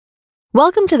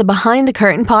Welcome to the Behind the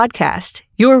Curtain podcast,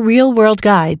 your real-world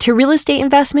guide to real estate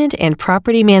investment and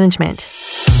property management.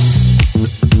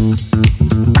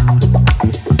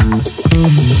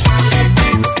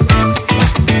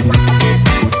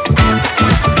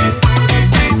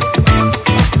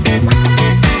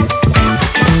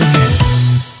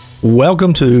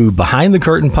 Welcome to Behind the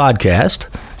Curtain podcast.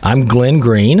 I'm Glenn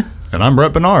Green. And I'm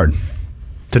Brett Bernard.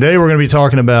 Today we're going to be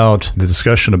talking about the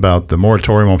discussion about the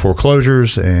moratorium on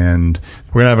foreclosures, and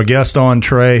we're going to have a guest on,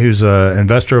 Trey, who's an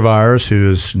investor of ours who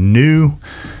is new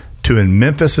to in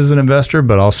Memphis as an investor,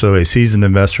 but also a seasoned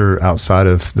investor outside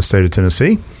of the state of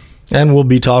Tennessee. And we'll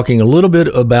be talking a little bit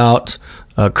about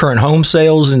current home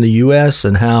sales in the U.S.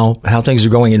 and how things are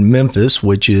going in Memphis,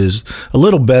 which is a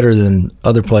little better than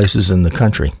other places in the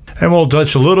country. And we'll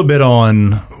touch a little bit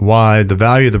on why the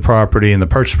value of the property and the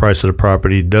purchase price of the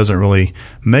property doesn't really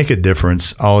make a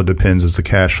difference. All it depends is the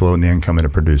cash flow and the income that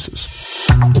it produces.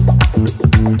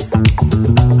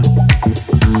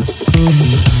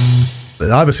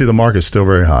 Obviously, the market's still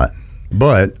very hot,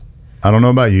 but I don't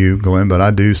know about you, Glenn, but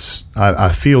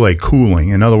I feel a cooling.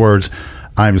 In other words,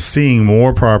 I'm seeing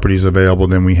more properties available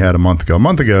than we had a month ago. A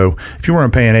month ago, if you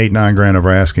weren't paying $8-9 over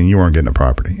asking, you weren't getting a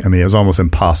property. I mean, it was almost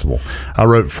impossible. I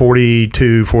wrote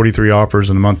 42, 43 offers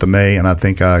in the month of May, and I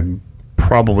think I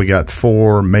probably got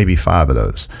 4, maybe 5 of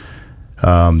those.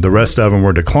 The rest of them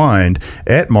were declined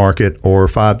at market or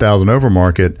 5,000 over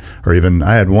market, or even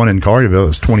I had one in Carterville that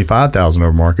was 25,000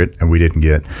 over market, and we didn't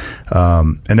get.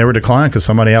 And they were declined because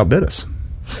somebody outbid us.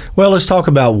 Well, let's talk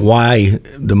about why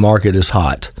the market is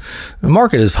hot. The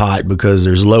market is hot because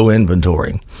there's low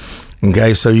inventory.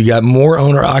 Okay, so you got more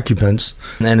owner-occupants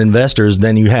and investors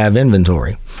than you have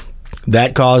inventory.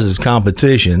 That causes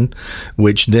competition,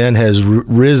 which then has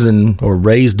risen or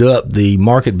raised up the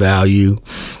market value,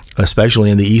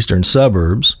 especially in the eastern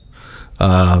suburbs.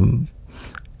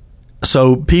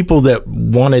 So people that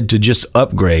wanted to just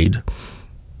upgrade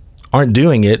aren't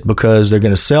doing it because they're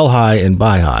going to sell high and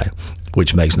buy high,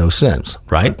 which makes no sense,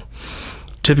 right?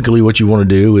 Typically what you want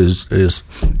to do is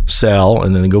sell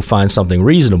and then go find something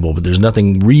reasonable, but there's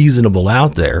nothing reasonable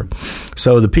out there.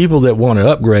 So the people that want to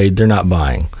upgrade, they're not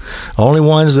buying. Only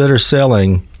ones that are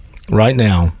selling right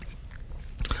now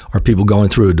are people going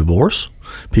through a divorce,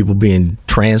 people being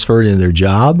transferred in their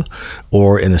job,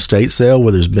 or an estate sale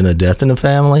where there's been a death in the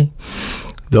family.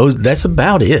 That's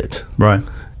about it. Right.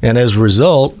 And as a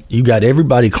result, you got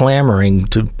everybody clamoring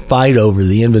to fight over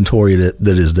the inventory that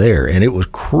is there. And it was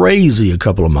crazy a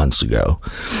couple of months ago.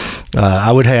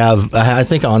 I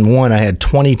think on one, I had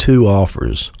 22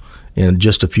 offers in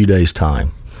just a few days' time.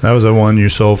 That was the one you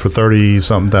sold for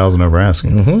 30-something thousand over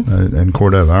asking in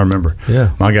Cordova. I remember.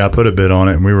 Yeah. My guy put a bid on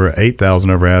it, and we were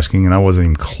 8,000 over asking, and I wasn't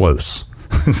even close.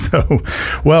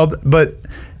 But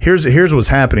here's what's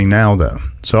happening now, though.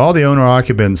 So all the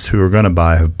owner-occupants who are going to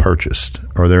buy have purchased,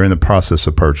 or they're in the process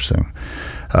of purchasing.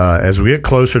 As we get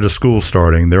closer to school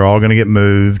starting, they're all going to get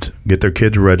moved, get their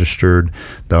kids registered.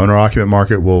 The owner-occupant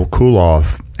market will cool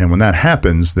off, and when that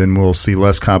happens, then we'll see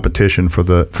less competition for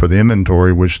the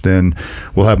inventory, which then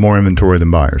we'll have more inventory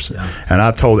than buyers. Yeah. And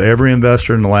I've told every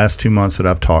investor in the last 2 months that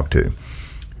I've talked to,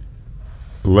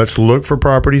 let's look for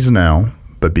properties now,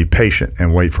 but be patient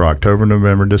and wait for October,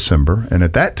 November, December, and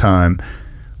at that time,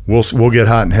 we'll get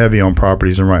hot and heavy on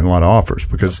properties and writing a lot of offers,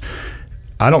 because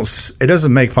it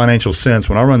doesn't make financial sense.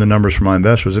 When I run the numbers for my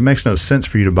investors, it makes no sense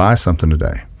for you to buy something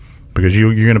today, because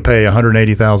you're going to pay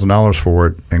 $180,000 for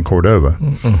it in Cordova.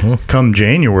 Mm-hmm. Come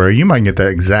January, you might get that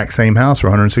exact same house for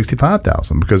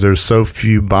 $165,000 because there's so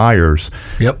few buyers.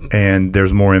 Yep. And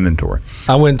there's more inventory.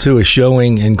 I went to a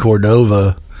showing in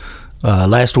Cordova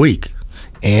last week,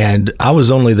 and I was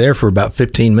only there for about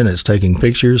 15 minutes taking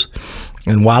pictures.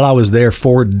 And while I was there,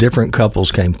 4 different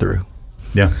couples came through.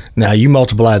 Yeah. Now, you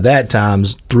multiply that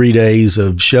times 3 days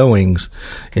of showings,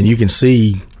 and you can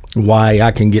see why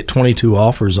I can get 22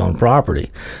 offers on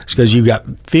property. It's because you got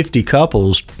 50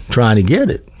 couples trying to get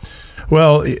it.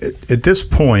 Well, at this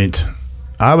point,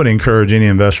 I would encourage any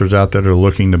investors out there that are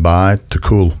looking to buy to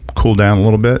cool down a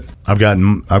little bit. I've got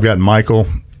Michael.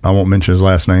 I won't mention his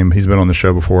last name. He's been on the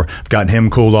show before. I've gotten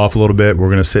him cooled off a little bit. We're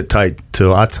going to sit tight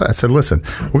till I said, listen,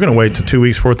 we're going to wait till 2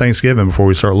 weeks before Thanksgiving before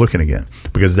we start looking again,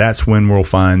 because that's when we'll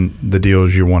find the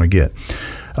deals you want to get.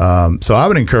 So I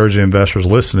would encourage the investors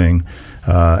listening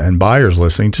and buyers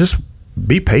listening, just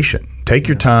be patient. Take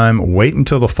your time. Wait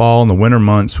until the fall and the winter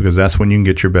months, because that's when you can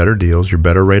get your better deals, your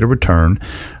better rate of return.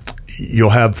 You'll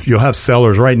have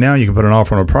sellers right now. You can put an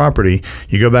offer on a property.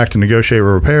 You go back to negotiate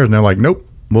with repairs, and they're like, nope.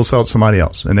 We'll sell it to somebody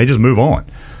else, and they just move on.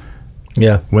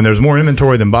 Yeah. When there's more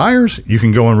inventory than buyers, you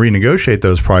can go and renegotiate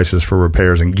those prices for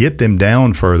repairs and get them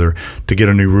down further to get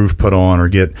a new roof put on or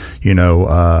get,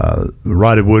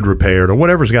 rotted wood repaired or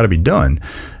whatever's got to be done.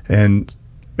 And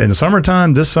in the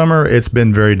summertime, this summer, it's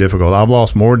been very difficult. I've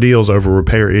lost more deals over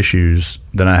repair issues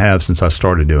than I have since I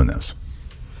started doing this.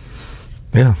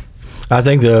 Yeah. I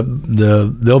think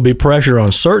there'll be pressure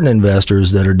on certain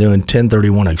investors that are doing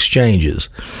 1031 exchanges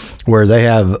where they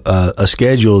have a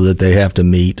schedule that they have to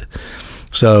meet.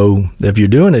 So if you're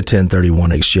doing a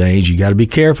 1031 exchange, you got to be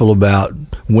careful about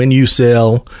when you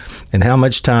sell and how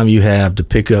much time you have to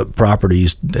pick up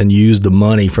properties and use the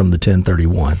money from the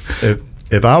 1031.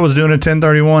 If I was doing a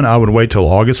 1031, I would wait till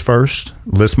August 1st,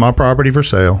 list my property for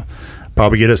sale,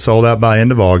 probably get it sold out by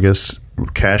end of August,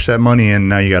 cash that money in.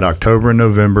 Now you got October and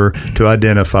November to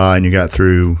identify, and you got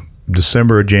through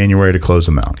December or January to close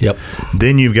them out. Yep.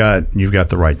 Then you've got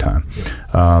the right time.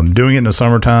 Doing it in the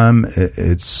summertime,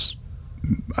 it's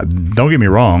don't get me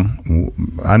wrong.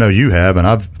 I know you have, and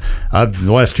I've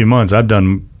the last 2 months I've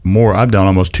done more. I've done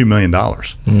almost $2 million.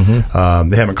 Mm-hmm.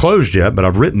 They haven't closed yet, but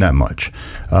I've written that much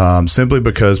simply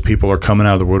because people are coming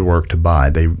out of the woodwork to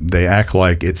buy. They act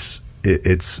like it's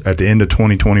at the end of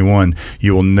 2021,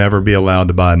 you will never be allowed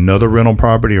to buy another rental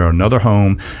property or another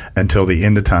home until the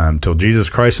end of time, till Jesus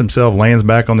Christ himself lands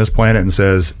back on this planet and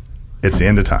says, it's the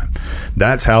end of time.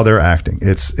 That's how they're acting.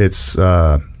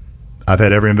 I've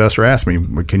had every investor ask me,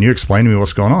 can you explain to me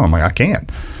what's going on? I'm like, I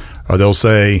can't. Or they'll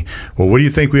say, well, what do you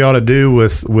think we ought to do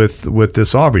with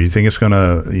this offer? You think it's going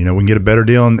to, we can get a better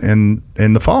deal in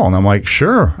the fall? And I'm like,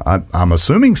 sure, I'm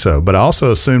assuming so. But I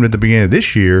also assumed at the beginning of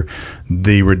this year,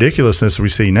 the ridiculousness we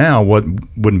see now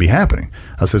wouldn't be happening.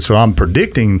 I said, so I'm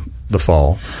predicting the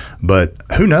fall, but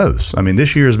who knows? I mean,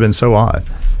 this year has been so odd.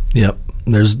 Yep.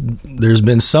 There's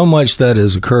been so much that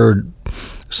has occurred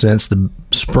since the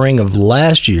spring of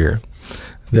last year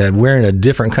that we're in a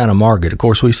different kind of market. Of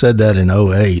course, we said that in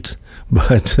 2008,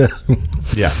 but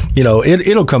yeah,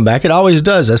 it'll come back. It always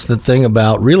does. That's the thing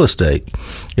about real estate.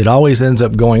 It always ends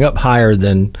up going up higher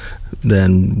than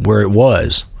where it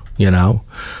was.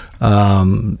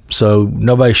 So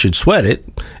nobody should sweat it.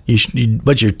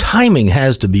 But your timing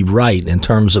has to be right in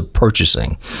terms of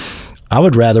purchasing. I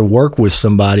would rather work with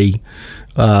somebody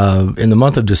in the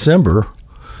month of December.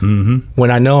 Mm-hmm.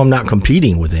 When I know I'm not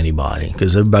competing with anybody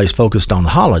because everybody's focused on the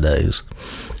holidays.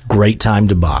 Great time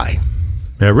to buy.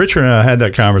 Yeah, Richard and I had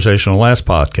that conversation on the last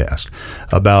podcast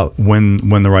about when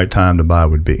the right time to buy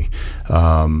would be.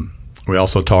 We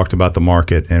also talked about the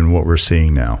market and what we're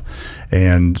seeing now.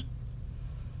 And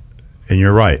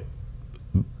you're right.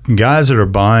 Guys that are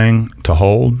buying to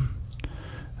hold,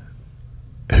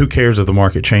 who cares if the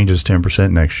market changes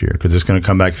 10% next year? Because it's going to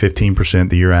come back 15%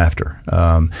 the year after.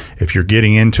 If you're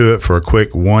getting into it for a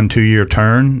quick 1-2 year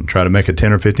turn, try to make a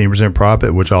 10 or 15%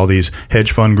 profit, which all these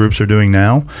hedge fund groups are doing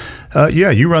now,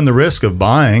 you run the risk of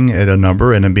buying at a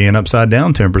number and then being upside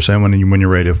down 10% when you're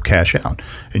ready to cash out.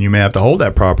 And you may have to hold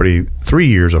that property 3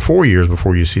 years or 4 years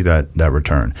before you see that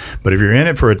return. But if you're in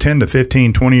it for a 10 to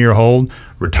 15, 20 year hold,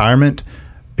 retirement,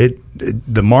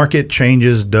 the market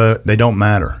changes, they don't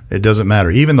matter. It doesn't matter.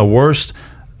 Even the worst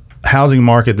housing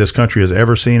market this country has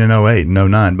ever seen in 2008 and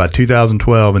 2009, by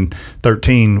 2012 and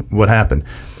 13, what happened?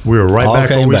 We were right back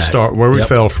where we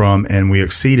fell from, and we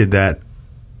exceeded that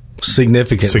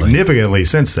significantly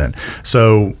since then.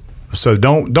 So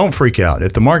don't freak out.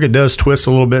 If the market does twist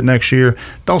a little bit next year,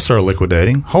 don't start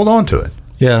liquidating. Hold on to it.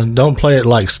 Yeah, don't play it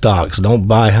like stocks. Don't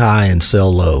buy high and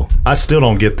sell low. I still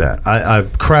don't get that. I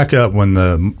crack up when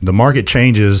the market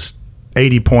changes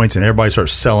 80 points and everybody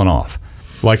starts selling off,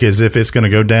 like as if it's going to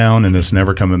go down and it's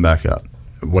never coming back up.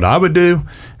 What I would do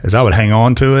is I would hang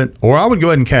on to it, or I would go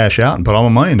ahead and cash out and put all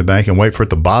my money in the bank and wait for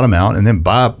it to bottom out and then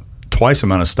buy twice the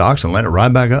amount of stocks and let it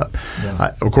ride back up.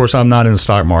 Yeah. Of course, I'm not in the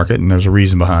stock market, and there's a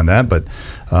reason behind that, but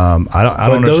I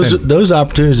don't understand. Those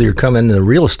opportunities are coming in the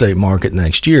real estate market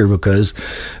next year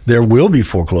because there will be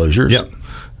foreclosures,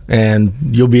 and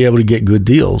you'll be able to get good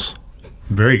deals.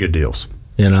 Very good deals.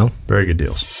 Very good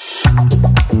deals.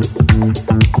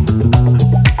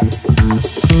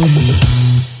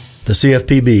 The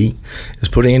CFPB is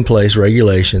putting in place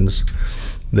regulations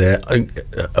that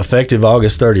effective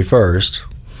August 31st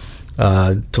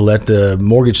to let the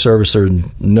mortgage servicer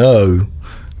know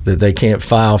that they can't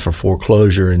file for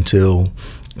foreclosure until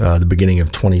the beginning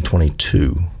of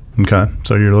 2022. Okay.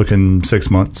 So you're looking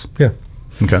 6 months? Yeah.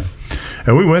 Okay.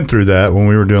 And we went through that when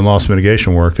we were doing loss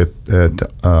mitigation work at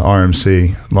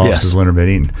RMC, Losses Leonard Van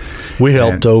Eaton. We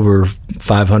helped over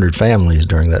 500 families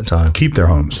during that time. Keep their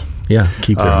homes. Yeah,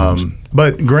 keep their homes.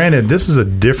 But granted, this is a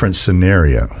different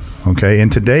scenario, okay? In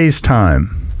today's time,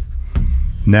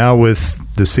 Now with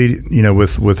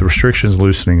with restrictions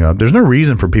loosening up, there's no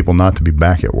reason for people not to be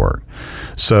back at work.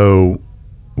 So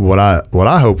what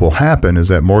I hope will happen is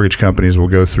that mortgage companies will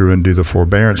go through and do the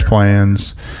forbearance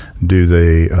plans, do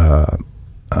the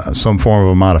some form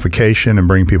of a modification and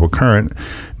bring people current,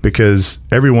 because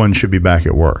everyone should be back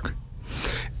at work.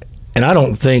 And I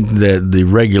don't think that the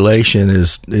regulation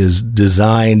is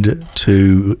designed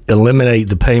to eliminate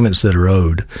the payments that are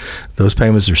owed. Those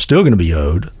payments are still going to be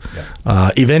owed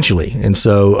eventually. And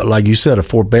so, like you said, a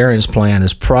forbearance plan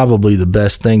is probably the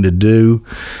best thing to do,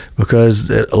 because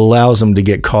it allows them to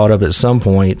get caught up at some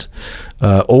point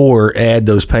or add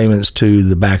those payments to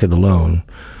the back of the loan.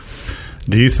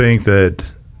 Do you think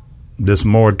that this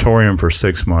moratorium for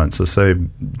 6 months, let's say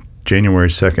January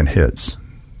 2nd hits,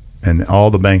 and all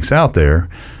the banks out there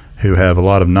who have a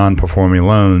lot of non-performing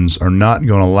loans are not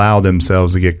going to allow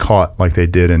themselves to get caught like they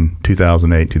did in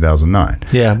 2008, 2009.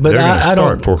 Yeah, but they're going to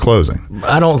start foreclosing.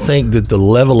 I don't think that the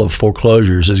level of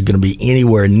foreclosures is going to be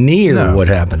anywhere near what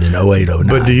happened in 08, 09.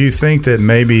 But do you think that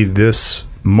maybe this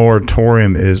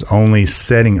moratorium is only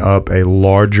setting up a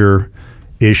larger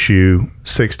issue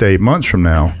 6 to 8 months from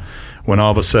now, when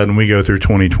all of a sudden we go through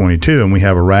 2022 and we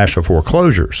have a rash of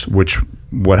foreclosures, which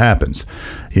what happens?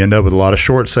 You end up with a lot of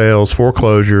short sales,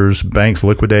 foreclosures, banks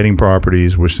liquidating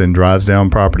properties, which then drives down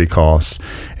property costs.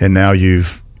 And now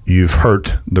you've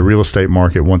hurt the real estate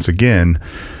market once again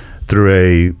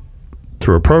through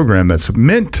a program that's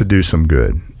meant to do some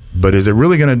good. But is it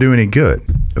really going to do any good?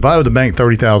 If I owe the bank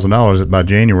 $30,000 by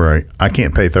January, I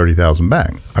can't pay $30,000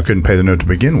 back. I couldn't pay the note to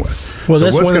begin with. Well, so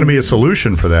what's going to be a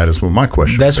solution for that is what my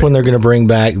question That's would be. When they're going to bring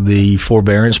back the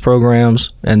forbearance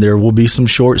programs, and there will be some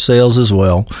short sales as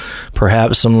well,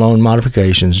 perhaps some loan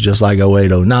modifications, just like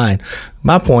 08, 09.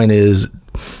 My point is,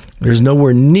 there's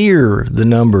nowhere near the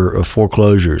number of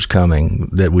foreclosures coming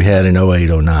that we had in 08,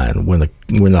 09 when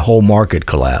the whole market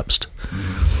collapsed.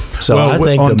 So I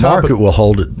think the market will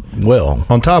hold it well.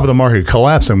 On top of the market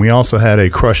collapsing, we also had a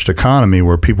crushed economy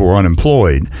where people were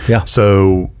unemployed. Yeah.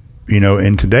 So,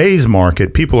 in today's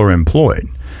market, people are employed.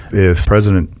 If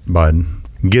President Biden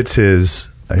gets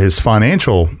his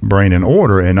financial brain in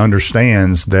order and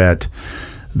understands that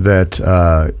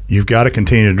you've got to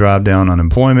continue to drive down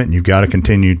unemployment, you've got to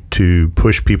continue to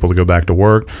push people to go back to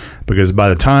work, because by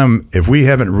the time, if we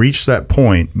haven't reached that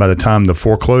point, by the time the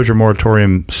foreclosure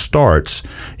moratorium starts,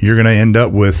 you're going to end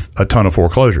up with a ton of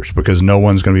foreclosures because no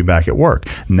one's going to be back at work.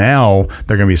 Now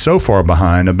they're going to be so far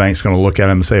behind, a bank's going to look at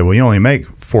them and say, well, you only make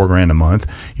 $4,000 a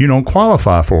month. You don't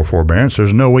qualify for a forbearance.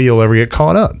 There's no way you'll ever get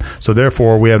caught up. So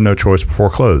therefore, we have no choice but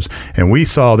foreclose. And we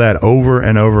saw that over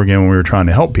and over again when we were trying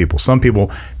to help people. Some people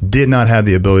did not have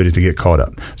the ability to get caught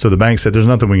up. So the bank said, there's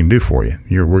nothing we can do for you.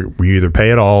 We either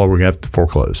pay it all or we're going to have to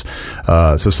foreclose.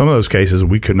 So some of those cases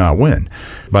we could not win.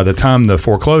 By the time the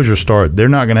foreclosures start, they're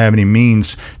not going to have any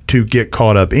means to get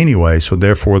caught up anyway. So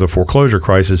therefore, the foreclosure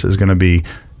crisis is going to be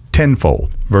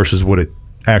tenfold versus what it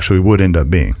actually would end up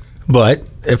being. But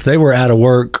if they were out of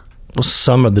work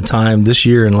some of the time this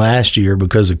year and last year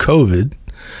because of COVID,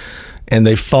 and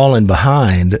they've fallen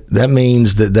behind, that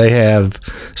means that they have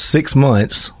 6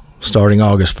 months, starting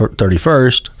August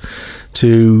 31st,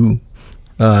 to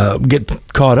get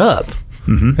caught up.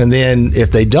 Mm-hmm. And then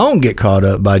if they don't get caught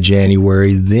up by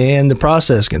January, then the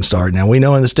process can start. Now, we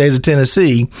know in the state of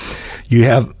Tennessee, you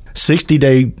have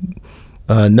 60-day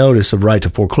notice of right to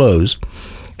foreclose,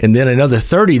 and then another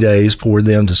 30 days for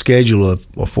them to schedule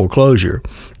a foreclosure.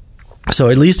 So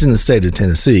at least in the state of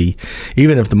Tennessee,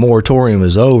 even if the moratorium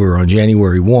is over on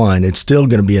January 1, it's still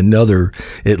going to be another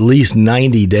at least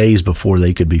 90 days before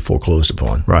they could be foreclosed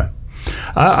upon. Right.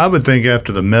 I would think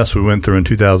after the mess we went through in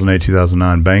 2008,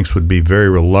 2009, banks would be very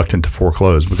reluctant to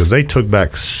foreclose because they took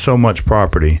back so much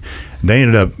property. They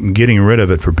ended up getting rid of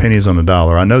it for pennies on the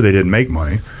dollar. I know they didn't make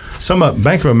money.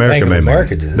 Bank of America made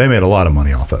money. They made a lot of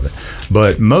money off of it.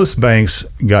 But most banks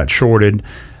got shorted.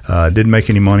 Didn't make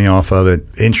any money off of it.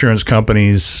 Insurance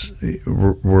companies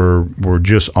were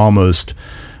just almost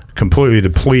completely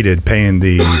depleted paying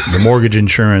the mortgage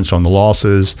insurance on the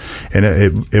losses, and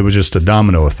it was just a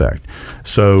domino effect.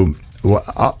 So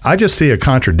I just see a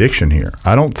contradiction here.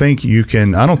 I don't think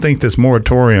this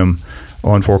moratorium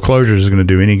on foreclosures is going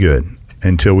to do any good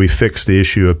until we fix the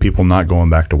issue of people not going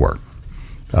back to work.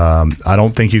 I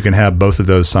don't think you can have both of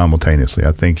those simultaneously.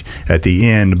 I think at the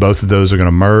end, both of those are going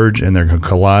to merge and they're going to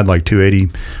collide like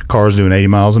 280 cars doing 80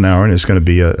 miles an hour, and it's going to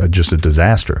be just a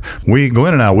disaster.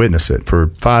 Glenn and I witnessed it for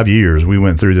 5 years. We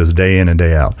went through this day in and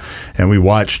day out, and we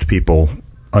watched people,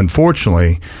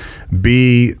 unfortunately,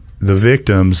 be the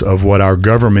victims of what our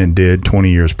government did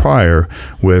 20 years prior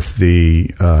with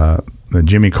the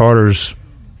Jimmy Carter's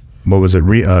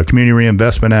Community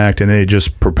Reinvestment Act, and it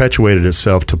just perpetuated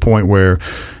itself to a point where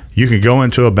you could go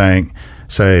into a bank,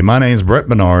 say, my name's Brett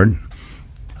Bernard,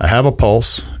 I have a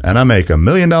pulse, and I make $1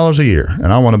 million a year,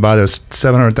 and I want to buy this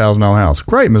 $700,000 house.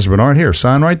 Great, Mr. Bernard, here,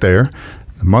 sign right there.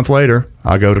 A month later,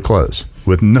 I go to close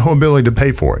with no ability to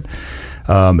pay for it.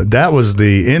 That was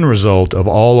the end result of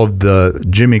all of the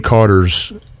Jimmy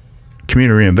Carter's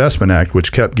Community Reinvestment Act,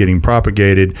 which kept getting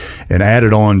propagated and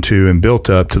added on to and built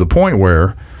up to the point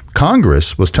where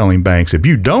Congress was telling banks, if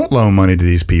you don't loan money to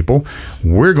these people,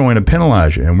 we're going to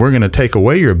penalize you and we're going to take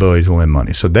away your ability to lend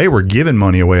money. So they were giving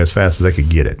money away as fast as they could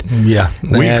get it. Yeah.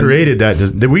 We created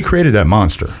that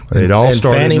monster. It all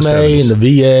started Fannie in the Mae 70s. and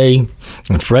the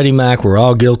VA and Freddie Mac were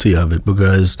all guilty of it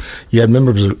because you had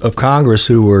members of Congress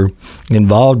who were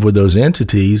involved with those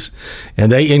entities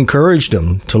and they encouraged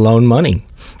them to loan money.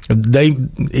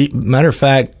 Matter of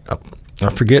fact, I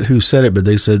forget who said it, but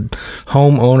they said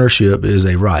home ownership is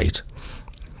a right.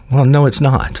 Well, no, it's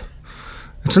not.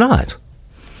 It's not.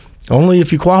 Only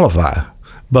if you qualify.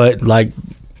 But like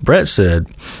Brett said,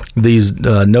 these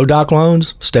no-doc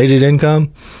loans, stated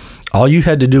income, all you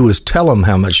had to do was tell them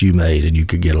how much you made and you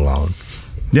could get a loan.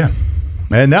 Yeah.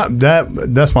 And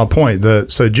that's my point.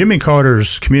 So Jimmy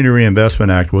Carter's Community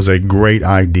Reinvestment Act was a great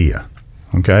idea.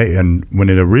 Okay. And when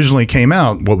it originally came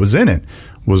out, what was in it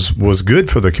was good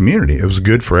for the community. It was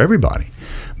good for everybody.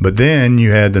 But then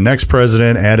you had the next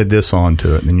president added this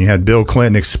onto it. And you had Bill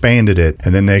Clinton expanded it.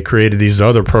 And then they created these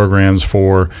other programs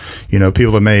for,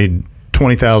 people that made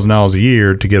 $20,000 a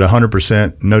year to get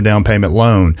 100% no down payment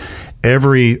loan.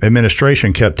 Every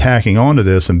administration kept tacking onto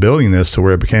this and building this to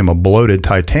where it became a bloated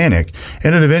Titanic,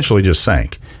 and it eventually just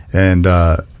sank.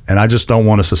 And I just don't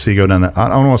want us to go down that. I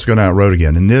don't want us to go down that road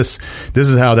again. And this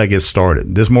is how that gets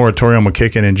started. This moratorium will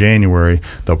kick in January.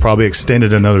 They'll probably extend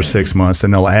it another 6 months.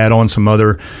 Then they'll add on some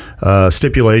other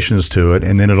stipulations to it,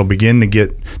 and then it'll begin to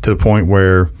get to the point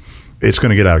where it's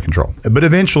going to get out of control. But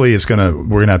eventually, we're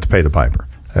going to have to pay the piper,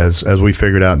 as we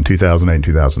figured out in 2008 and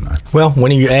 2009. Well,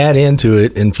 when you add into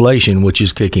it inflation, which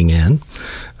is kicking in,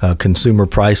 consumer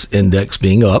price index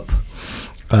being up,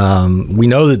 we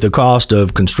know that the cost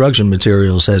of construction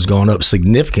materials has gone up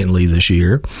significantly this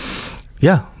year.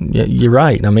 Yeah, you're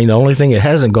right. I mean, the only thing that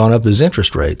hasn't gone up is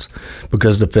interest rates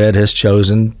because the Fed has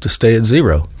chosen to stay at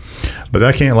zero. But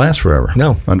that can't last forever.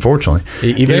 No. Unfortunately.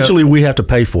 Eventually, we have to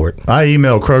pay for it. I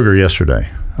emailed Kroger yesterday.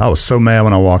 I was so mad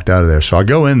when I walked out of there. So I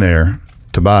go in there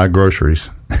to buy groceries,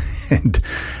 and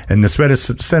instead of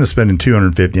spending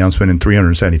 $250, I'm spending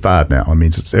 $375 now. I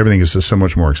mean, everything is just so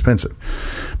much more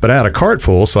expensive. But I had a cart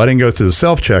full, so I didn't go through the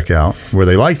self-checkout where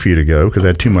they like for you to go because I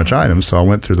had too much items. So I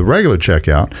went through the regular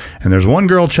checkout, and there's one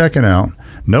girl checking out,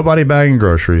 nobody bagging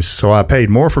groceries. So I paid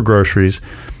more for groceries,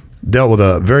 dealt with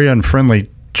a very unfriendly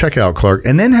checkout clerk,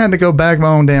 and then had to go bag my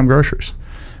own damn groceries.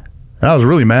 And I was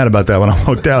really mad about that when I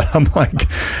walked out. I'm like,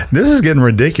 this is getting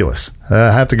ridiculous.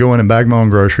 I have to go in and bag my own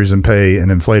groceries and pay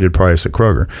an inflated price at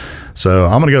Kroger. So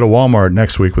I'm going to go to Walmart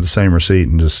next week with the same receipt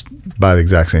and just buy the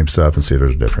exact same stuff and see if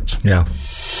there's a difference. Yeah.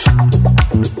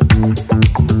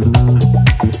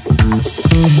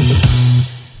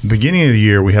 Beginning of the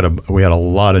year, we had a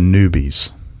lot of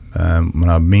newbies. When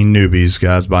I mean newbies,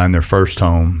 guys buying their first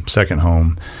home, second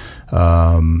home,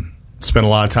 spent a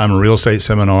lot of time in real estate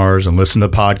seminars and listened to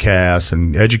podcasts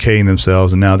and educating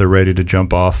themselves, and now they're ready to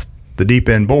jump off the deep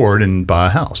end board and buy a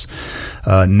house.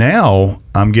 Now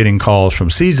I'm getting calls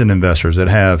from seasoned investors that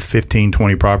have 15,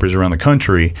 20 properties around the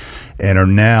country and are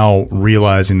now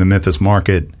realizing the Memphis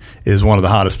market is one of the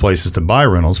hottest places to buy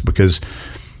rentals, because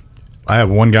I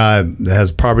have one guy that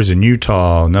has properties in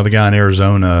Utah, another guy in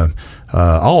Arizona,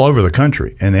 all over the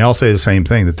country, and they all say the same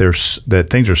thing, that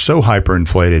things are so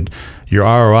hyperinflated. Your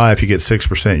ROI, if you get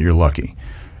 6%, you're lucky.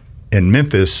 In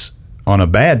Memphis, on a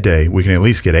bad day, we can at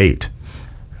least get 8%.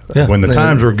 Yeah, when the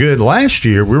times were good last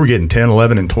year, we were getting 10,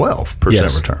 11, and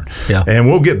 12% return. Yeah. And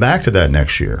we'll get back to that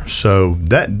next year. So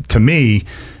that, to me,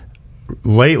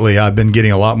 lately I've been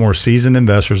getting a lot more seasoned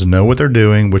investors that know what they're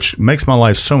doing, which makes my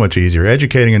life so much easier.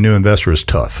 Educating a new investor is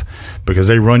tough because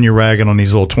they run you ragged on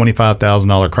these little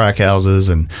 $25,000 crack houses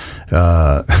and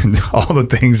all the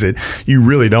things that you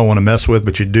really don't want to mess with,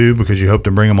 but you do because you hope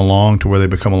to bring them along to where they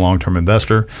become a long-term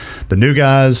investor. The new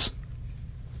guys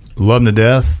love them to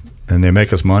death and they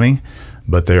make us money,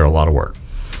 but they are a lot of work.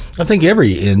 I think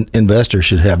every investor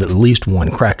should have at least one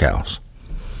crack house.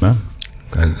 Well,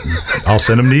 I'll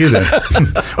send them to you then.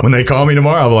 When they call me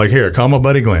tomorrow, I'll be like, here, call my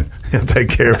buddy Glenn. He'll take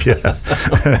care of you.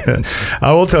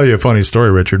 I will tell you a funny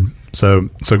story, Richard. So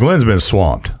Glenn's been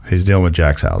swamped. He's dealing with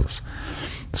Jack's houses.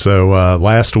 So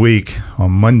last week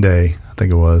on Monday, I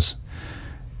think it was,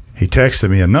 he texted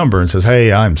me a number and says,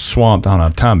 hey, I'm swamped. I don't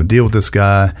have time to deal with this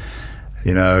guy.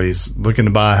 You know, he's looking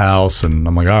to buy a house. And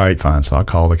I'm like, all right, fine. So I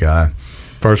call the guy.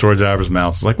 First words out of his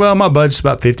mouth is like, well, my budget's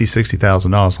about $50,000,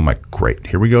 $60,000. I'm like, great.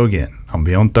 Here we go again. I'm going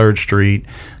to be on 3rd Street,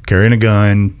 carrying a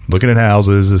gun, looking at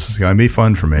houses. This is going to be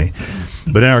fun for me.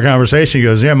 But in our conversation, he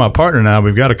goes, yeah, my partner and I,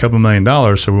 we've got a couple $1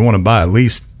 million, so we want to buy at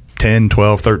least 10,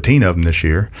 12, 13 of them this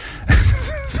year.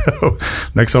 So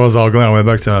next time I was all glad, I went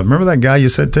back to him. Remember that guy you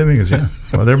said to me? He goes, yeah.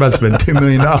 Well, they're about to spend $2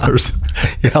 million.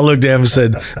 Yeah, I looked at him and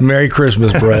said, Merry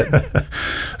Christmas, Brett.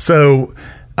 So,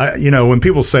 when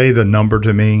people say the number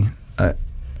to me,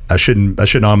 I shouldn't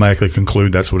automatically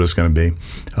conclude that's what it's going to be.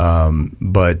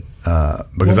 But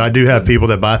because I do have people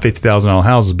that buy $50,000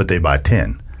 houses, but they buy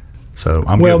 10. So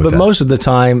I'm good with that. Most of the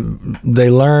time they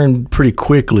learn pretty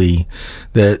quickly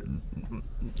that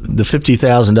the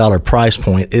 $50,000 price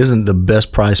point isn't the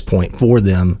best price point for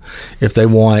them if they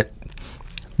want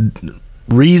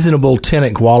reasonable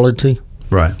tenant quality.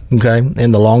 Right. Okay.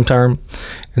 In the long term.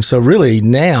 And so really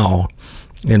now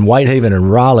in Whitehaven and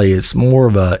Raleigh, it's more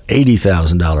of a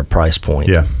 $80,000 price point.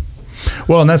 Yeah.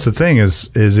 Well, and that's the thing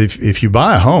is if you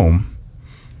buy a home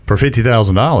for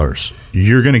 $50,000,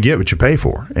 you're going to get what you pay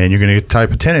for, and you're going to get the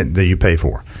type of tenant that you pay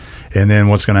for. And then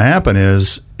what's going to happen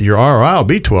is your ROI will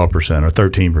be 12% or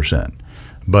 13%.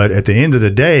 But at the end of the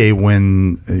day,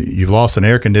 when you've lost an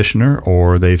air conditioner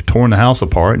or they've torn the house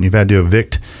apart and you've had to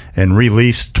evict and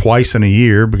release twice in a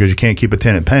year because you can't keep a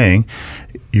tenant paying,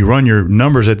 you run your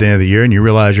numbers at the end of the year and you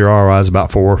realize your ROI is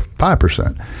about 4 or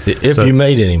 5%. If you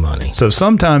made any money. So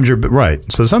sometimes you're right.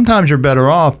 So sometimes you're better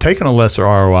off taking a lesser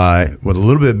ROI with a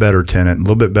little bit better tenant, a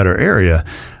little bit better area,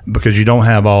 because you don't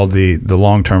have all the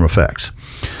long-term effects.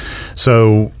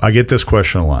 So I get this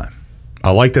question a lot.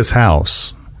 I like this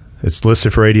house. It's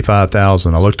listed for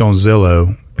 $85,000. I looked on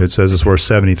Zillow. It says it's worth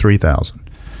 $73,000.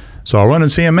 So I run in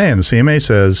CMA, and the CMA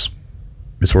says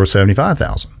it's worth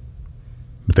 $75,000,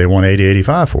 but they want $80,000,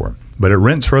 $85,000 for it. But it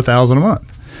rents for $1,000 a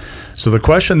month. So the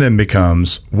question then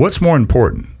becomes, what's more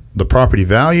important, the property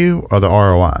value or the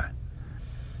ROI?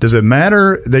 Does it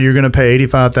matter that you're going to pay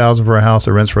 $85,000 for a house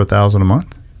that rents for $1,000 a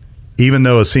month, even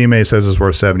though a CMA says it's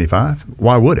worth $75,000?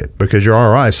 Why would it? Because your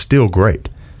ROI is still great.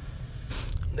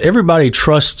 Everybody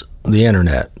trusts the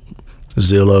internet,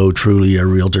 Zillow,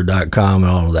 Trulia, Realtor.com,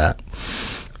 and all of that.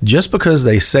 Just because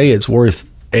they say it's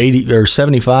worth 80 or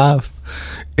 75,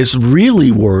 it's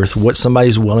really worth what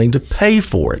somebody's willing to pay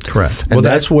for it. Correct. And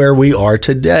that's where we are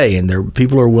today. And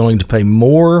people are willing to pay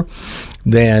more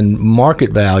than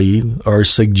market value or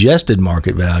suggested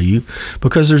market value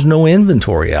because there's no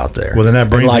inventory out there. Well, then that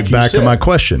brings me back to my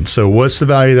question. So what's the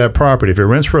value of that property? If it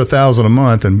rents for $1,000 a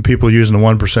month and people are using the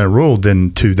 1% rule, then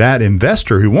to that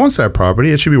investor who wants that property,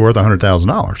 it should be worth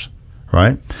 $100,000,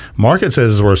 right? Market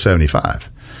says it's worth $75,000.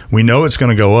 We know it's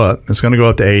going to go up. It's going to go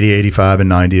up to 80, 85, and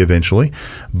 90 eventually.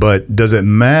 But does it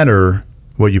matter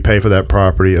what you pay for that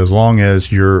property as long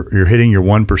as you're hitting your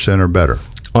 1% or better?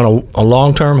 On a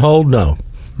long-term hold, no.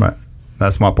 Right.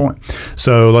 That's my point.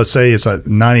 So let's say it's like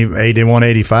 90, 81,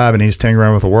 85, and he's 10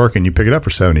 grand worth of work, and you pick it up for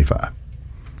 75.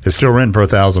 It's still renting for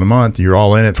 $1,000 a month. You're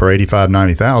all in it for 85,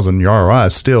 90,000. Your ROI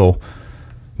is still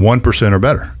 1% or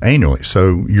better annually.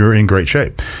 So you're in great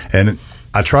shape. And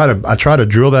I try to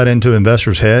drill that into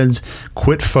investors' heads.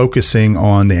 Quit focusing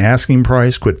on the asking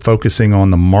price. Quit focusing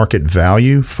on the market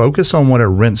value. Focus on what it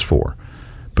rents for,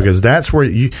 because that's where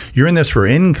you're in this for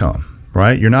income.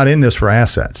 Right? You're not in this for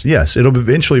assets. Yes, it'll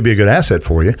eventually be a good asset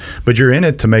for you, but you're in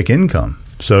it to make income.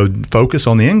 So focus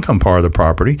on the income part of the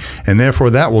property, and therefore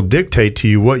that will dictate to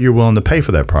you what you're willing to pay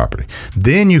for that property.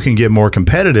 Then you can get more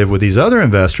competitive with these other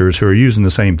investors who are using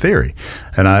the same theory.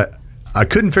 And I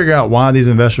couldn't figure out why these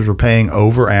investors were paying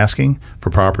over asking for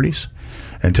properties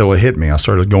until it hit me. I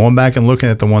started going back and looking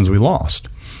at the ones we lost,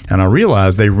 and I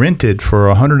realized they rented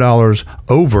for $100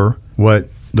 over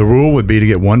what the rule would be to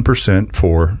get 1%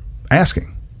 for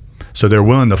asking. So they're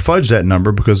willing to fudge that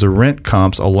number because the rent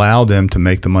comps allow them to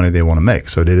make the money they want to make.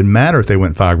 So it didn't matter if they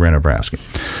went $5 grand over asking.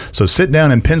 So sit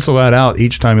down and pencil that out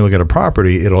each time you look at a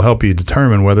property. It'll help you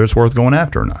determine whether it's worth going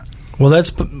after or not. Well,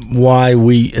 that's why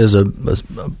we, as a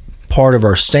part of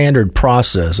our standard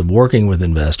process of working with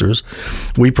investors,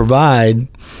 we provide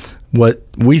what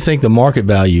we think the market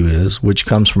value is, which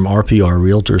comes from RPR,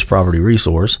 Realtors Property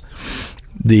Resource,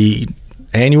 the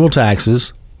annual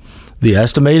taxes, the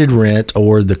estimated rent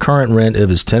or the current rent if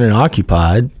it's tenant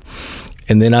occupied,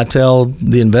 and then I tell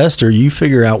the investor, you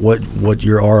figure out what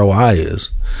your ROI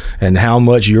is and how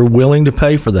much you're willing to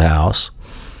pay for the house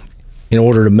in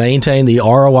order to maintain the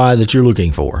ROI that you're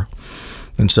looking for.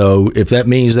 And so if that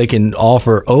means they can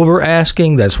offer over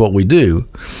asking, that's what we do.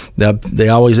 They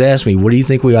always ask me, what do you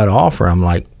think we ought to offer? I'm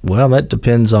like, Well, that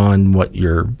depends on what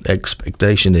your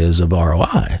expectation is of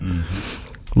ROI.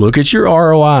 Look at your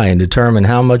ROI and determine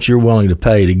how much you're willing to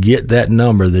pay to get that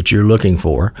number that you're looking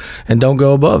for, and don't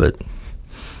go above it.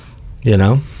 You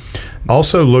know?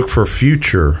 Also look for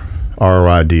future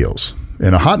ROI deals.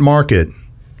 In a hot market,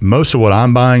 most of what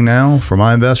I'm buying now for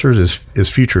my investors is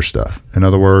future stuff. In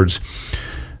other words,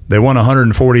 they want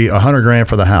 $100 grand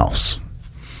for the house.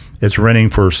 It's renting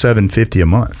for $750 a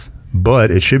month,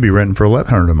 but it should be renting for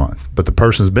 $1,100 a month. But the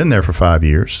person's been there for 5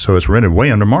 years, so it's rented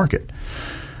way under market.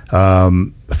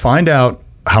 Find out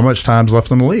how much time's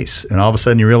left on the lease, and all of a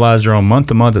sudden you realize they're on month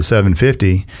to month at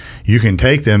 $750. You can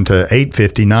take them to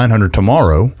 $850, $900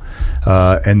 tomorrow,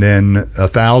 and then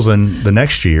 $1,000 the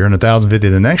next year, and $1,050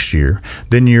 the next year.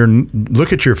 Then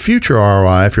look at your future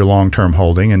ROI if you're long-term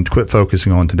holding, and quit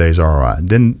focusing on today's ROI.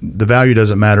 Then the value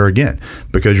doesn't matter again,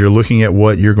 because you're looking at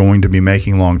what you're going to be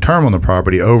making long-term on the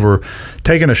property over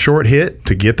taking a short hit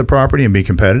to get the property and be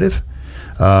competitive,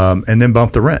 and then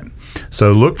bump the rent.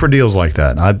 So look for deals like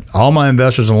that. All my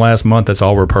investors in the last month, that's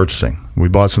all we're purchasing. We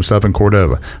bought some stuff in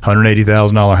Cordova,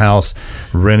 $180,000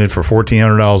 house, rented for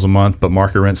 $1,400 a month, but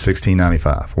market rent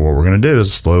 $1,695. Well, what we're going to do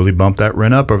is slowly bump that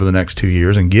rent up over the next 2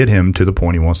 years and get him to the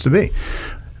point he wants to be.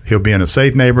 He'll be in a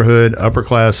safe neighborhood, upper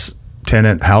class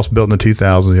tenant, house built in the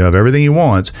 2000s. He'll have everything he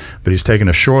wants, but he's taking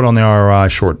a short on the ROI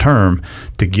short term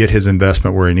to get his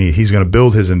investment where he needs. He's going to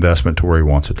build his investment to where he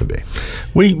wants it to be.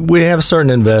 We have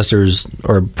certain investors,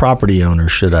 or property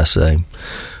owners, should I say,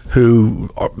 who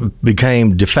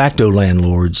became de facto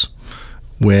landlords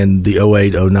when the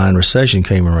 08-09 recession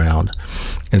came around.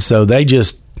 And so they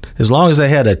just, as long as they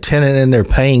had a tenant in there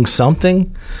paying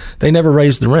something, they never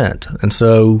raised the rent. And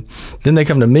so then they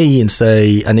come to me and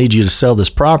say, I need you to sell this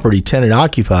property tenant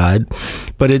occupied,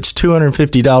 but it's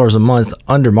 $250 a month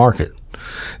under market.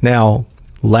 Now,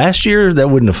 last year, that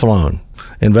wouldn't have flown.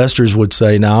 Investors would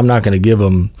say, no, I'm not going to give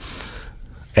them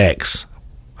X.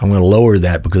 I'm going to lower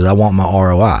that because I want my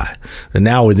ROI. And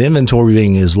now with inventory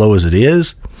being as low as it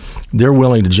is, they're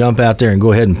willing to jump out there and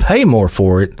go ahead and pay more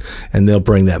for it, and they'll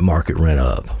bring that market rent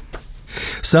up.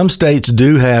 Some states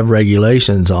do have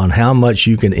regulations on how much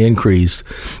you can increase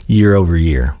year over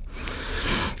year.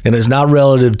 And it's not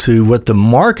relative to what the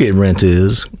market rent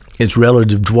is, it's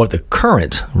relative to what the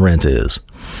current rent is.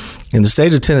 In the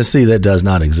state of Tennessee, that does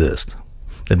not exist.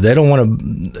 If they don't want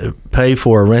to pay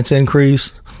for a rent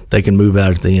increase, they can move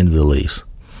out at the end of the lease,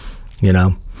 you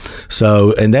know?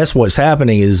 So, and that's what's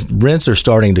happening is rents are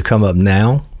starting to come up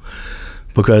now,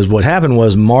 because what happened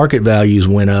was market values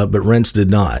went up, but rents did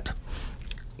not.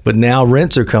 But now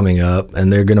rents are coming up,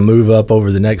 and they're going to move up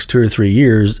over the next 2 or 3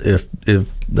 years if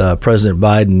President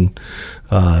Biden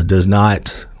does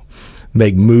not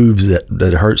make moves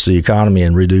that hurts the economy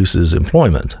and reduces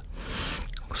employment.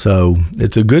 So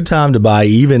it's a good time to buy,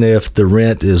 even if the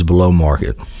rent is below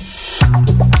market.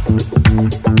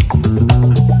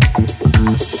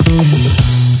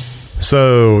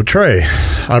 So, Trey,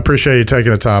 I appreciate you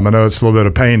taking the time. I know it's a little bit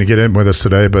of pain to get in with us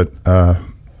today, but I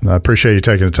appreciate you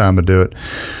taking the time to do it.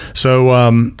 So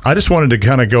I just wanted to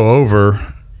kind of go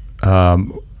over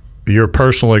your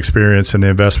personal experience in the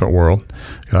investment world.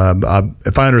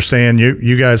 If I understand,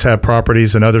 you guys have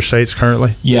properties in other states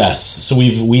currently? Yes. So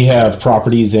we have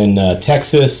properties in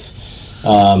Texas.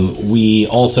 We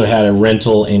also had a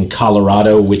rental in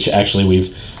Colorado, which actually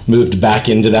we've moved back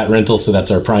into that rental, so that's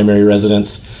our primary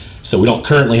residence. So we don't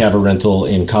currently have a rental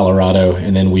in Colorado,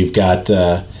 and then we've got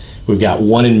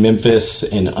one in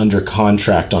Memphis and under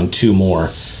contract on 2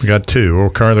 more. We got 2. We're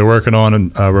currently working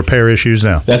on repair issues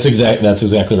now. That's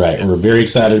exactly right. We're very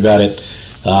excited about it.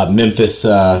 Memphis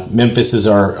is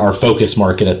our focus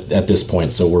market at this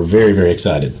point, so we're very, very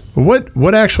excited.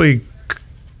 What actually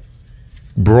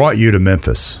brought you to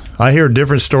Memphis? I hear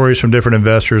different stories from different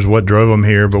investors, what drove them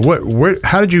here, but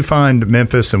how did you find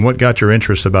Memphis, and what got your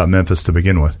interest about Memphis to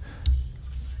begin with?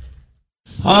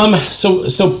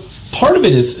 So part of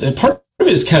it is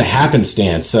kind of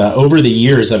happenstance. Over the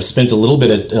years, I've spent a little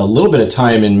bit of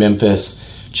time in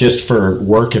Memphis just for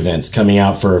work events, coming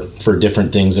out for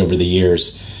different things over the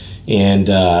years, and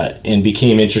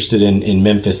became interested in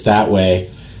Memphis that way.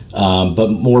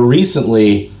 But more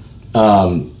recently,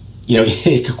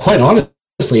 quite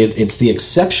honestly, it's the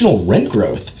exceptional rent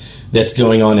growth that's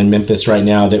going on in Memphis right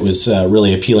now that was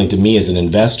really appealing to me as an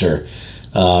investor.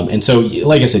 And so,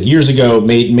 like I said, years ago,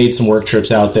 made some work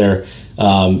trips out there,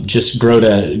 just grow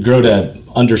to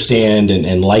understand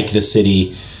and like the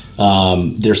city.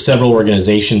 There's several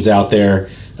organizations out there,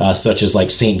 such as like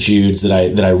St. Jude's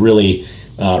that I really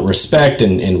respect,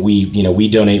 and we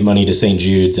donate money to St.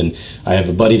 Jude's, and I have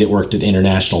a buddy that worked at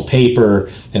International Paper,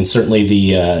 and certainly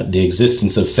the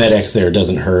existence of FedEx there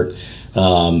doesn't hurt.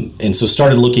 And so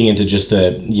started looking into just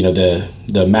the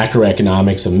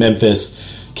macroeconomics of Memphis,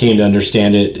 came to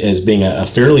understand it as being a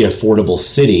fairly affordable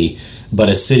city, but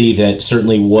a city that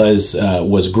certainly was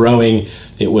growing.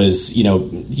 It was,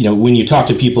 when you talk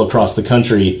to people across the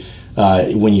country,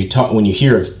 when you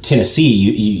hear of Tennessee,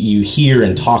 you hear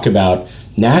and talk about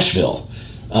Nashville.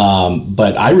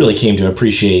 But I really came to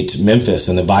appreciate Memphis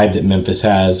and the vibe that Memphis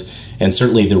has, and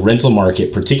certainly the rental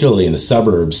market, particularly in the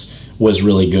suburbs, was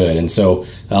really good. And so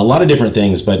a lot of different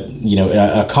things, but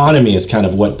economy is kind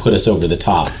of what put us over the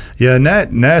top. Yeah,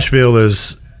 Nashville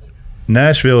has hit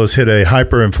a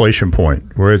hyperinflation point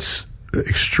where it's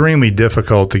extremely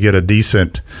difficult to get a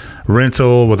decent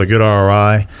rental with a good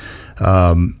ROI.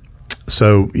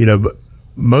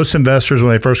 Most investors,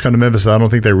 when they first come to Memphis, I don't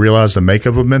think they realize the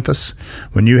makeup of Memphis.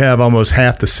 When you have almost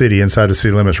half the city inside the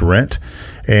city limits rent,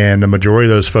 and the majority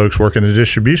of those folks work in the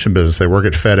distribution business. They work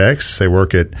at FedEx, they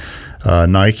work at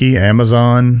Nike,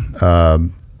 Amazon,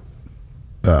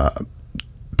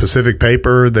 Pacific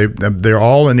Paper. They're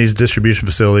all in these distribution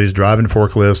facilities, driving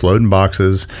forklifts, loading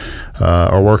boxes,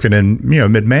 or working in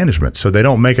mid management. So they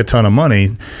don't make a ton of money,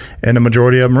 and the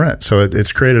majority of them rent. So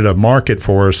it's created a market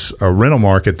for us, a rental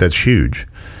market that's huge.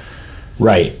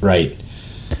 Right.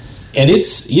 And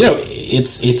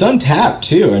it's untapped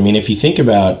too. I mean, if you think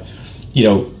about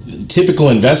typical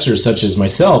investors such as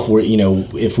myself, where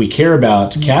if we care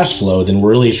about cash flow, then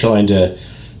we're really trying to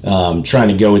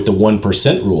go with the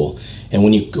 1% rule. And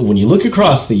when you look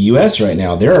across the U.S. right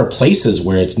now, there are places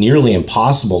where it's nearly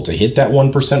impossible to hit that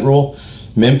 1% rule.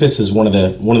 Memphis is one of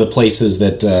the places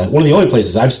that one of the only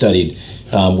places I've studied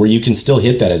where you can still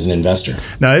hit that as an investor.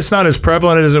 Now, it's not as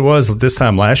prevalent as it was this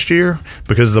time last year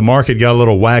because the market got a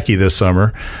little wacky this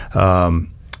summer,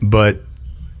 but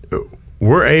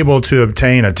we're able to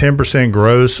obtain a 10%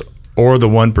 gross or the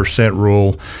 1%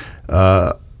 rule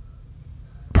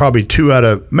probably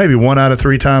maybe 1 out of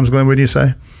 3 times, Glenn, would you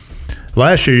say?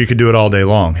 Last year, you could do it all day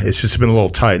long. It's just been a little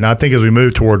tight. And I think as we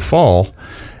move toward fall,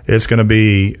 it's going to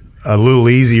be a little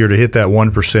easier to hit that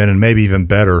 1% and maybe even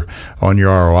better on your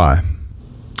ROI.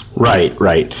 Right.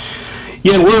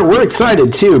 Yeah, and we're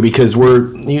excited too because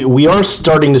we are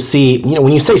starting to see,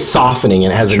 when you say softening,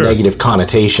 it has a negative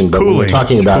connotation, but when we're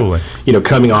talking about,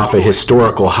 coming off of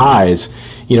historical highs,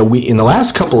 we in the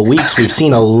last couple of weeks, we've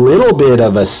seen a little bit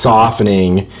of a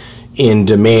softening in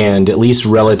demand, at least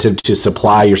relative to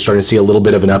supply. You're starting to see a little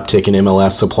bit of an uptick in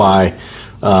MLS supply.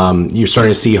 You're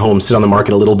starting to see homes sit on the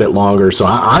market a little bit longer. So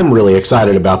I'm really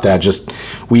excited about that. Just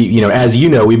as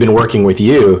we've been working with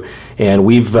you, and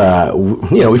we've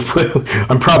put.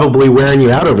 I'm probably wearing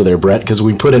you out over there, Brett, because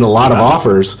we put in a lot of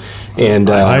offers. And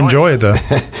I enjoy it though.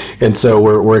 And so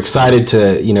we're excited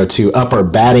to up our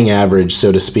batting average,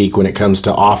 so to speak, when it comes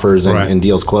to offers and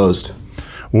deals closed.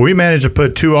 Well, we managed to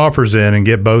put 2 offers in and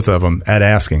get both of them at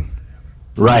asking.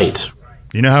 Right.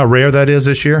 You know how rare that is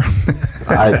this year?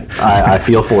 I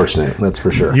feel fortunate, that's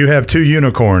for sure. You have 2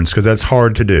 unicorns because that's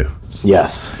hard to do.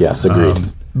 Yes,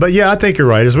 agreed. But yeah, I think you're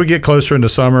right. As we get closer into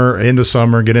summer,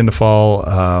 get into fall,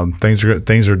 things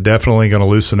are definitely going to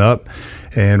loosen up,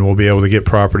 and we'll be able to get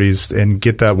properties and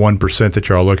get that 1% that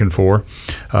you're all looking for.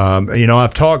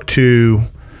 I've talked to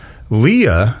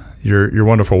Leah, your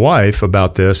wonderful wife,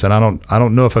 about this, and I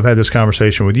don't know if I've had this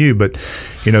conversation with you, but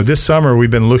this summer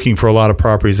we've been looking for a lot of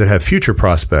properties that have future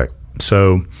prospect.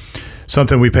 So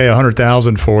something we pay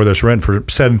 $100,000 for that's rent for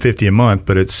 $750 a month,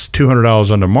 but it's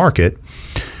 $200 under market,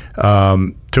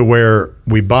 to where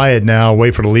we buy it now,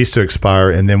 wait for the lease to expire,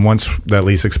 and then once that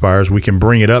lease expires, we can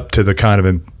bring it up to the kind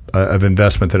of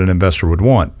investment that an investor would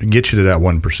want and get you to that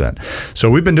 1%. So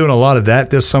we've been doing a lot of that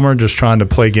this summer, just trying to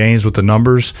play games with the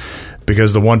numbers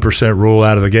because the 1% rule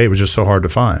out of the gate was just so hard to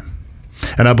find.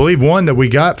 And I believe one that we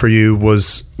got for you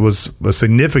was a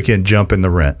significant jump in the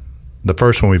rent, the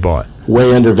first one we bought.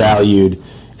 Way undervalued.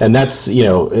 And that's,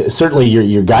 certainly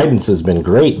your guidance has been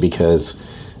great because,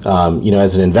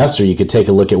 as an investor, you could take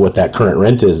a look at what that current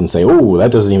rent is and say, oh,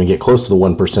 that doesn't even get close to the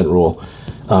 1% rule.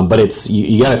 But it's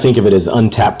you got to think of it as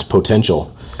untapped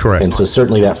potential. Correct. And so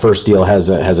certainly that first deal has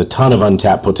a ton of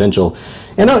untapped potential.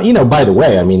 And by the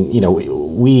way, I mean,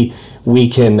 we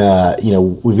can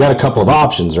we've got a couple of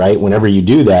options, right? Whenever you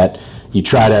do that, you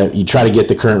try to get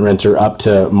the current renter up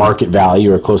to market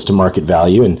value or close to market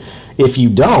value, and if you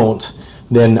don't,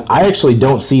 then I actually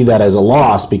don't see that as a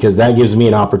loss because that gives me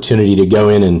an opportunity to go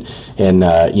in and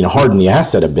harden the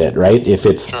asset a bit, right? If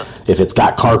it's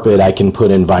got carpet, I can put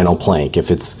in vinyl plank.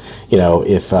 If it's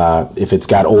if it's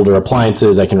got older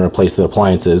appliances, I can replace the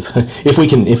appliances. if we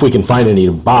can find any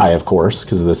to buy, of course,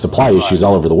 because of the supply issues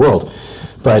all over the world.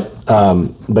 But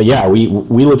yeah, we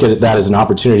look at that as an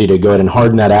opportunity to go ahead and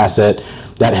harden that asset.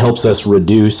 that helps us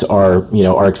reduce our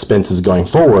expenses going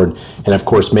forward, and of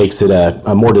course makes it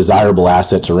a more desirable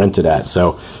asset to rent it at.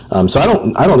 So I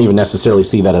don't even necessarily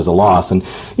see that as a loss. And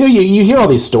you hear all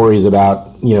these stories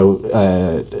about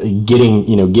getting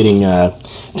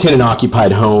tenant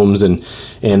occupied homes, and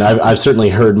I've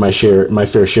certainly heard my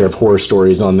fair share of horror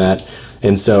stories on that.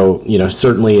 And so,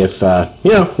 certainly if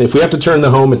we have to turn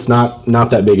the home, it's not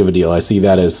that big of a deal. I see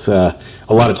that as a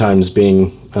lot of times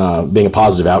being a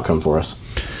positive outcome for us.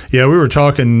 Yeah, we were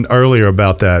talking earlier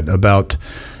about that, about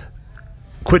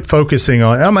quit focusing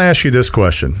on. I'm going to ask you this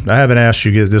question. I haven't asked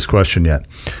you this question yet.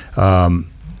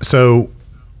 So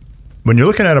when you're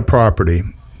looking at a property,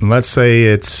 let's say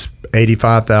it's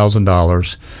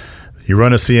 $85,000, you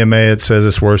run a CMA, it says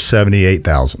it's worth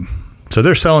 $78,000. So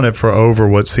they're selling it for over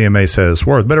what CMA says it's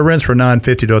worth, but it rents for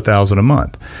 $950 to $1,000 a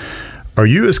month. Are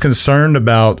you as concerned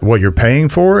about what you're paying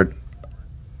for it,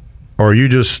 or are you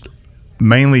just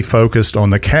mainly focused on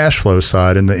the cash flow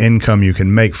side and the income you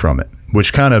can make from it,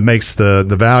 which kind of makes the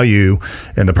value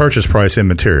and the purchase price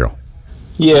immaterial?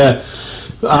 Yeah,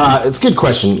 it's a good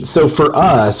question. So for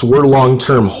us, we're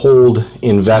long-term hold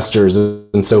investors,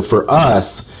 and so for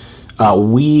us,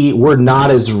 we're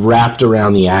not as wrapped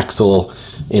around the axle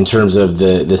in terms of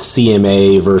the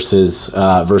CMA versus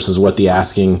what the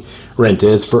asking rent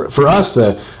is. For us,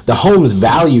 the home's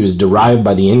value is derived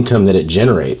by the income that it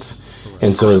generates.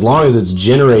 And so as long as it's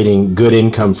generating good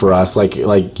income for us,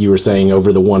 like you were saying,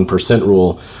 over the 1%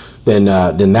 rule, then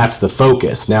that's the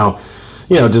focus. Now,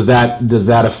 does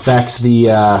that affect the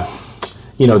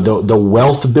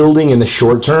wealth building in the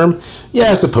short term? Yeah,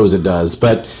 I suppose it does.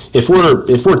 But if we're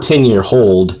 10-year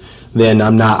hold, then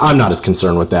I'm not as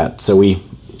concerned with that. So we're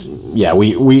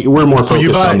more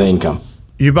focused on the income.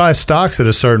 You buy stocks at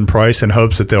a certain price in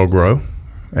hopes that they'll grow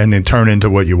and then turn into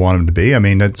what you want them to be. I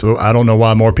mean, I don't know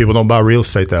why more people don't buy real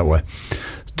estate that way.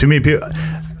 Too many people,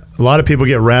 a lot of people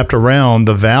get wrapped around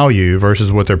the value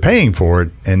versus what they're paying for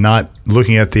it and not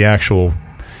looking at the actual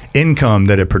income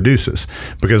that it produces.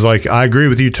 Because, I agree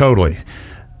with you totally.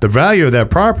 The value of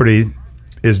that property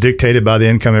is dictated by the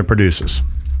income it produces.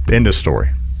 End of story.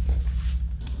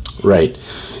 Right.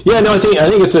 Yeah, no, I think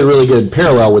it's a really good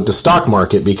parallel with the stock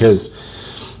market, because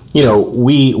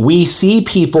we see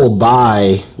people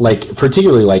buy,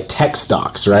 particularly tech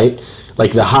stocks, right?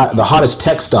 Like the hottest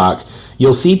tech stock,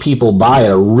 you'll see people buy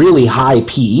at a really high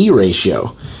PE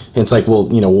ratio. And it's like, well,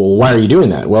 why are you doing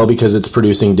that? Well, because it's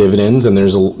producing dividends, and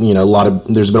there's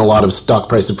there's been a lot of stock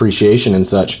price appreciation and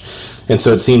such. And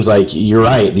so it seems like you're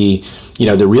right. The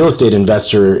real estate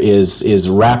investor is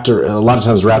wrapped a lot of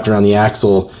times around the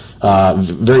axle,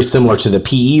 very similar to the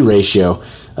PE ratio,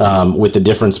 with the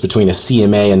difference between a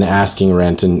CMA and the asking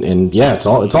rent. And yeah, it's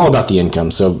all about the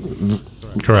income. So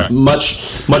correct.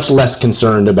 Much less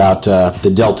concerned about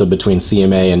the delta between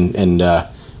CMA and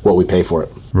what we pay for it.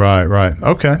 Right.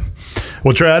 Okay.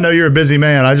 Well, Trey, I know you're a busy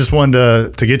man. I just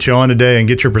wanted to get you on today and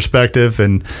get your perspective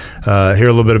and hear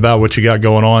a little bit about what you got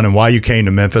going on and why you came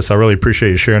to Memphis. I really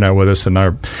appreciate you sharing that with us. And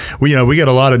we get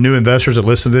a lot of new investors that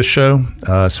listen to this show.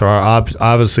 So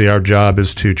obviously our job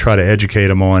is to try to educate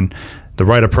them on the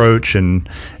right approach and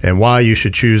why you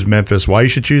should choose Memphis, why you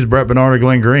should choose Brett Bernard or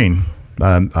Glenn Green.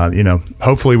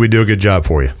 Hopefully we do a good job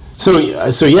for you. So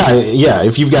yeah.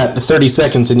 If you've got 30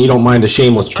 seconds and you don't mind a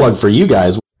shameless plug for you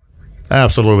guys.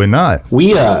 Absolutely not.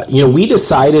 We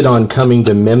decided on coming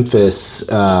to Memphis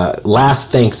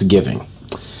last Thanksgiving,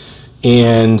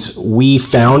 and we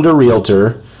found a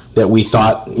realtor that we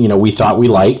thought we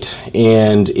liked,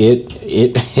 and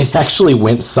it actually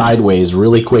went sideways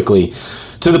really quickly.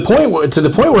 To the point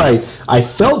where I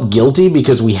felt guilty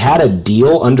because we had a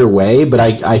deal underway, but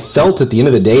I felt at the end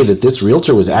of the day that this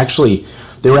realtor was actually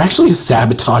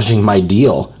sabotaging my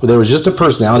deal. There was just a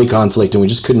personality conflict, and we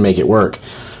just couldn't make it work.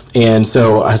 And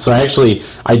so I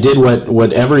did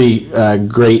what every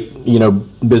great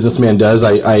businessman does.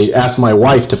 I asked my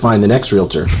wife to find the next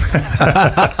realtor.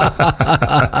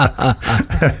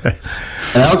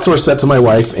 And I outsourced that to my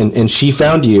wife, and she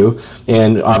found you.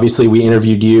 And obviously we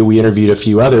interviewed you. We interviewed a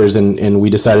few others, and we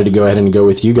decided to go ahead and go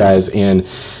with you guys. And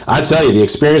I tell you, the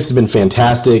experience has been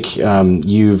fantastic.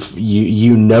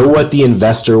 You know what the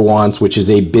investor wants, which is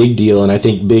a big deal. And I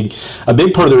think a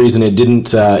big part of the reason it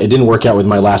didn't work out with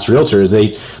my last realtor is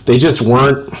they just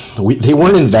weren't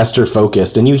investor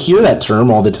focused. And you hear that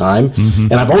term all the time. Mm-hmm.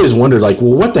 And I've always wondered, well,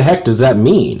 what the heck does that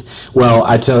mean? Well,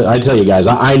 I tell you guys,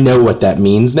 I know what that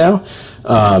means now.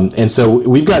 And so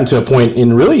we've gotten to a point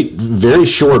in really very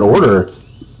short order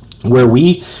where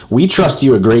we trust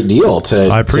you a great deal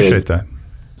I appreciate that.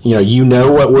 you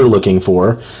know what we're looking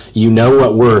for. You know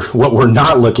what we're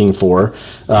not looking for.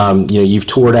 You've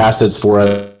toured assets for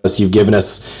us. You've given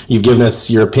us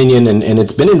your opinion, and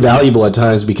it's been invaluable at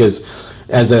times because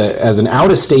as an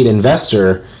out-of-state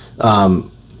investor,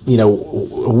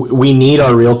 we need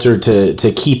our realtor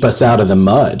to keep us out of the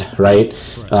mud, right?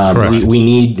 We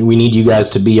need you guys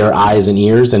to be our eyes and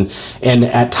ears, and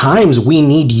at times we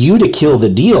need you to kill the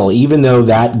deal, even though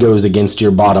that goes against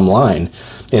your bottom line.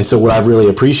 And so what I've really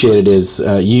appreciated is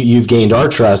you've gained our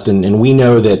trust, and we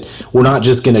know that we're not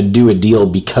just going to do a deal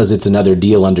because it's another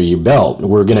deal under your belt.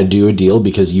 We're going to do a deal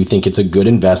because you think it's a good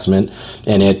investment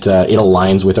and it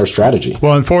aligns with our strategy.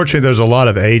 Well, unfortunately, there's a lot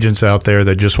of agents out there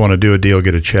that just want to do a deal,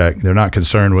 get a check. They're not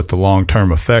concerned with the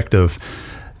long-term effect of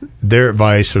their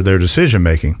advice or their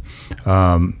decision-making.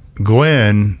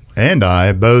 Glenn and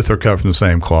I both are cut from the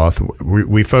same cloth.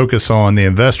 We focus on the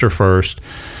investor first.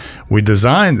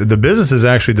 The business is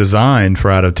actually designed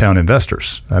for out-of-town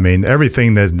investors. I mean,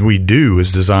 everything that we do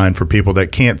is designed for people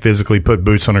that can't physically put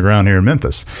boots on the ground here in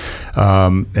Memphis.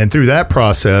 And through that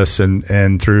process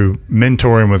and through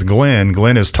mentoring with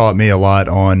Glenn has taught me a lot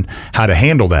on how to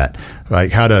handle that,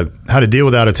 like how to deal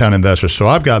with out-of-town investors. So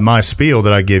I've got my spiel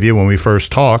that I give you when we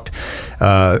first talked,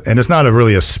 and it's not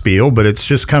really a spiel, but it's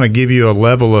just kind of give you a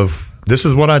level of, this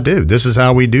is what I do. This is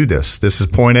how we do this. This is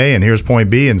point A, and here's point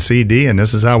B and C, D, and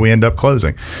this is how we end up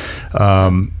closing.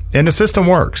 And the system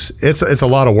works. It's a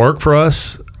lot of work for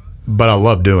us, but I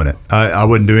love doing it. I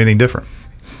wouldn't do anything different.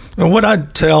 And what I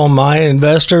tell my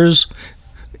investors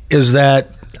is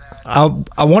that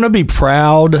I want to be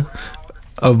proud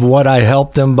of what I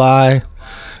helped them buy,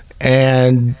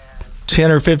 and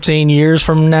 10 or 15 years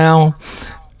from now,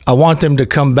 I want them to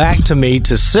come back to me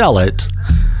to sell it.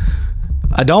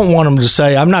 I don't want them to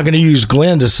say, I'm not going to use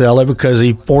Glenn to sell it because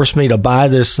he forced me to buy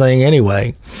this thing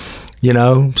anyway.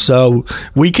 So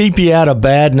we keep you out of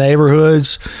bad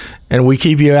neighborhoods, and we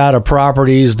keep you out of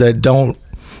properties that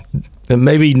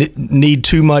maybe need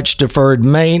too much deferred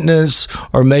maintenance,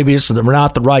 or maybe it's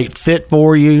not the right fit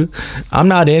for you. I'm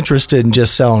not interested in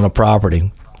just selling a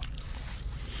property.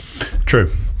 True.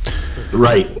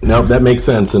 Right. No, that makes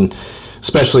sense. And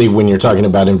especially when you're talking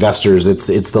about investors,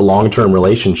 it's the long-term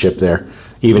relationship there.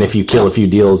 Even if you kill a few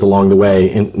deals along the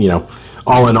way, and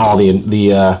all in all,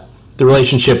 the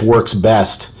relationship works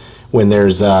best when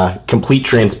there's complete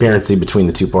transparency between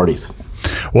the two parties.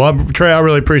 Well, Trey, I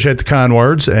really appreciate the kind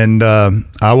words, and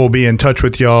I will be in touch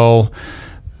with y'all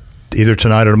either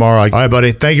tonight or tomorrow. All right,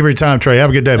 buddy. Thank you for your time, Trey.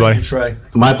 Have a good day, buddy. Thank you, Trey.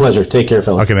 My pleasure. Take care,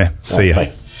 fellas. Okay, man. See ya.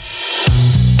 Bye.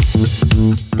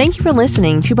 Thank you for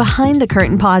listening to Behind the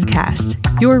Curtain podcast,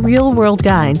 your real-world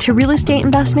guide to real estate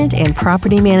investment and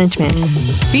property management.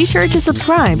 Be sure to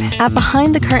subscribe at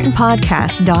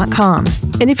BehindTheCurtainPodcast.com.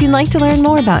 And if you'd like to learn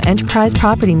more about Enterprise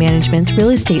Property Management's real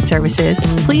estate services,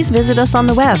 please visit us on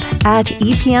the web at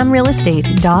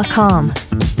EPMRealestate.com.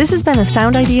 This has been a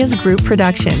Sound Ideas Group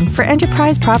production for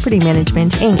Enterprise Property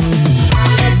Management, Inc.